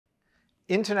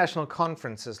International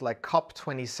conferences like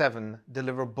COP27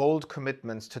 deliver bold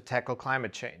commitments to tackle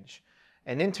climate change,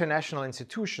 and international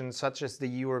institutions such as the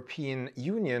European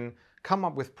Union come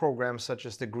up with programs such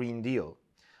as the Green Deal.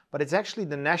 But it's actually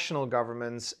the national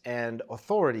governments and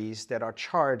authorities that are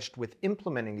charged with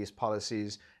implementing these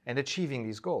policies and achieving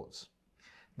these goals.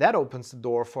 That opens the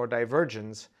door for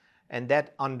divergence, and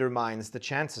that undermines the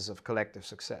chances of collective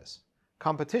success.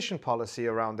 Competition policy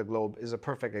around the globe is a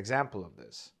perfect example of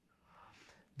this.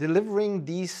 Delivering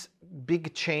these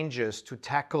big changes to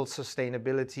tackle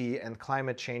sustainability and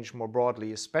climate change more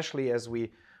broadly, especially as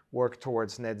we work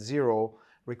towards net zero,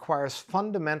 requires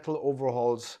fundamental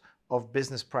overhauls of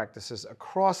business practices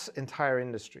across entire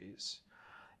industries.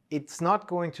 It's not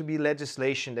going to be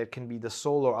legislation that can be the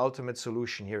sole or ultimate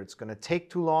solution here. It's going to take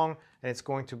too long and it's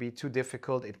going to be too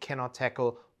difficult. It cannot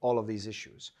tackle all of these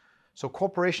issues. So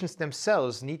corporations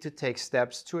themselves need to take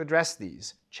steps to address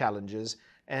these challenges,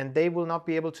 and they will not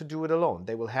be able to do it alone.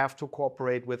 They will have to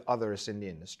cooperate with others in the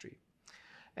industry.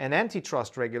 And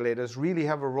antitrust regulators really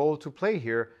have a role to play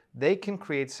here. They can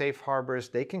create safe harbors,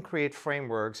 they can create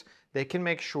frameworks, they can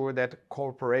make sure that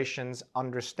corporations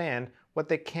understand what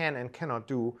they can and cannot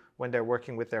do when they're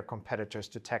working with their competitors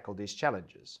to tackle these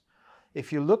challenges.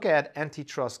 If you look at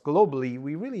antitrust globally,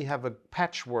 we really have a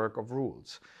patchwork of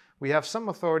rules. We have some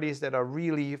authorities that are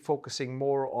really focusing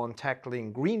more on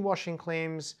tackling greenwashing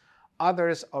claims.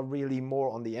 Others are really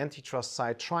more on the antitrust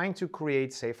side, trying to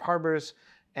create safe harbors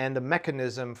and a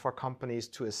mechanism for companies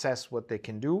to assess what they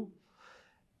can do,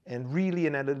 and really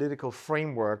an analytical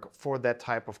framework for that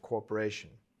type of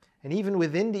cooperation. And even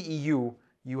within the EU,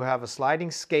 you have a sliding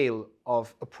scale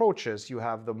of approaches. You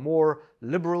have the more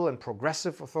liberal and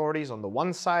progressive authorities on the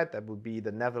one side, that would be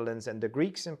the Netherlands and the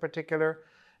Greeks in particular,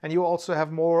 and you also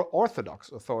have more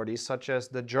orthodox authorities such as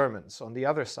the Germans on the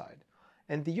other side.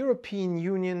 And the European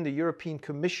Union, the European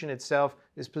Commission itself,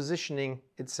 is positioning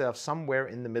itself somewhere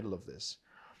in the middle of this.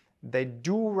 They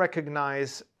do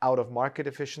recognize out-of-market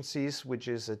efficiencies, which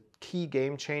is a key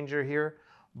game changer here,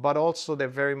 but also they're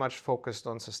very much focused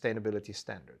on sustainability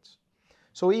standards.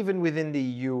 So even within the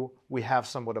EU, we have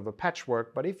somewhat of a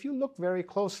patchwork, but if you look very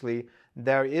closely,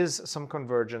 there is some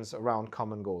convergence around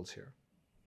common goals here.